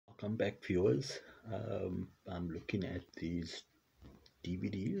Welcome back, viewers. I'm looking at these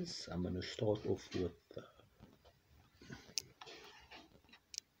DVDs. I'm going to start off with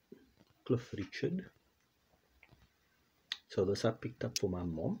Cliff Richard. So this I picked up for my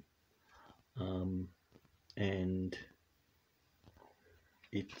mom, and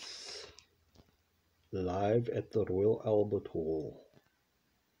it's live at the Royal Albert Hall.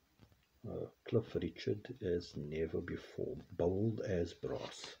 Cliff Richard as never before, bold as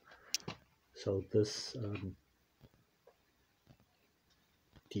brass. So this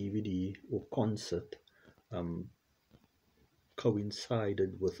DVD or concert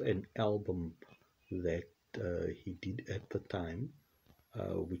coincided with an album that he did at the time,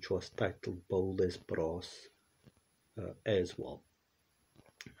 which was titled Bold as Brass as well.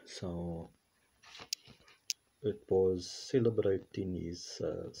 So it was celebrating his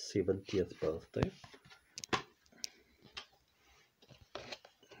 70th birthday.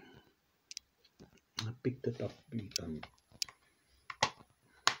 I picked it up,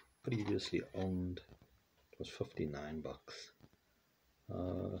 previously owned, it was 59 bucks.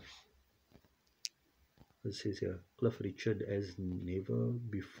 This says here, Cliff Richard as never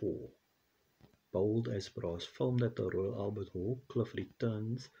before, bold as brass. Filmed at the Royal Albert Hall, Cliff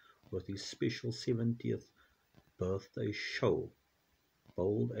returns with his special 70th birthday show,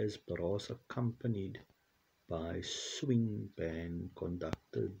 bold as brass, accompanied by swing band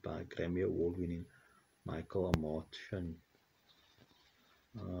conducted by Grammy Award winning Michael Amartian.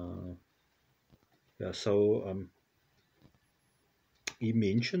 He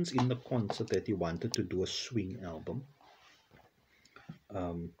mentions in the concert that he wanted to do a swing album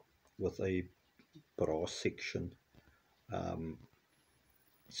with a brass section.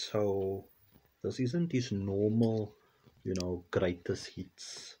 So this isn't his normal, greatest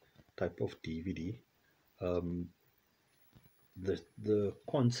hits type of DVD. The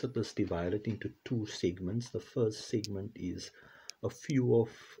concert is divided into two segments. The first segment is a few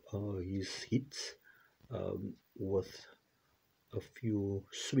of his hits with a few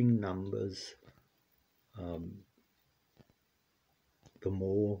swing numbers, the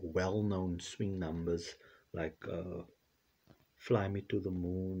more well-known swing numbers like Fly Me to the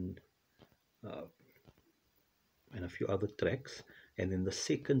Moon and a few other tracks. And in the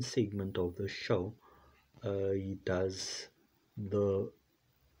second segment of the show, he does the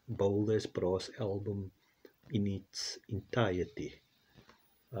Bold as Brass album in its entirety,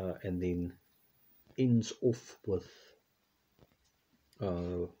 and then ends off with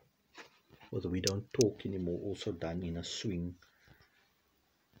We Don't Talk Anymore, also done in a swing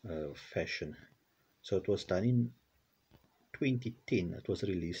fashion. So it was done in 2010. It was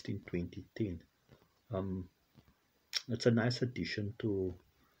released in 2010. It's a nice addition to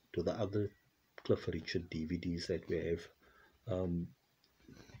the other Cliff Richard DVDs that we have.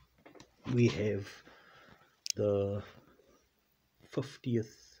 We have the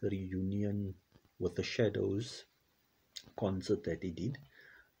 50th reunion with the Shadows concert that he did,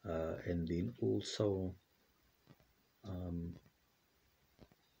 and then also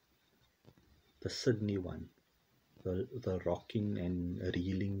the Sydney one, the Rocking and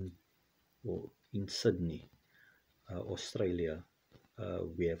Reeling in Sydney, Australia.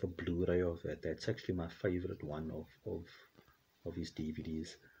 We have a Blu-ray of that. That's actually my favorite one of his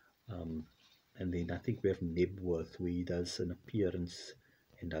DVDs. And then I think we have Nebworth, where he does an appearance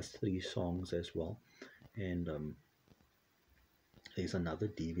and does 3 songs as well. And there's another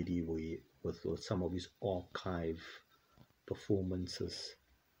DVD with some of his archive performances,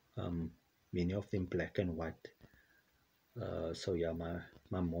 many of them black and white. So yeah, my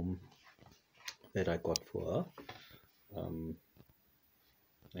mom, that I got for her.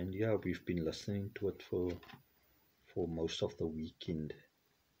 And yeah, we've been listening to it for most of the weekend.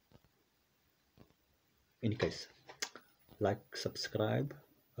 In any case, like, subscribe.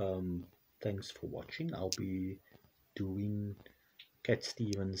 Thanks for watching. I'll be doing Cat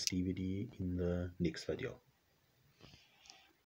Stevens DVD in the next video.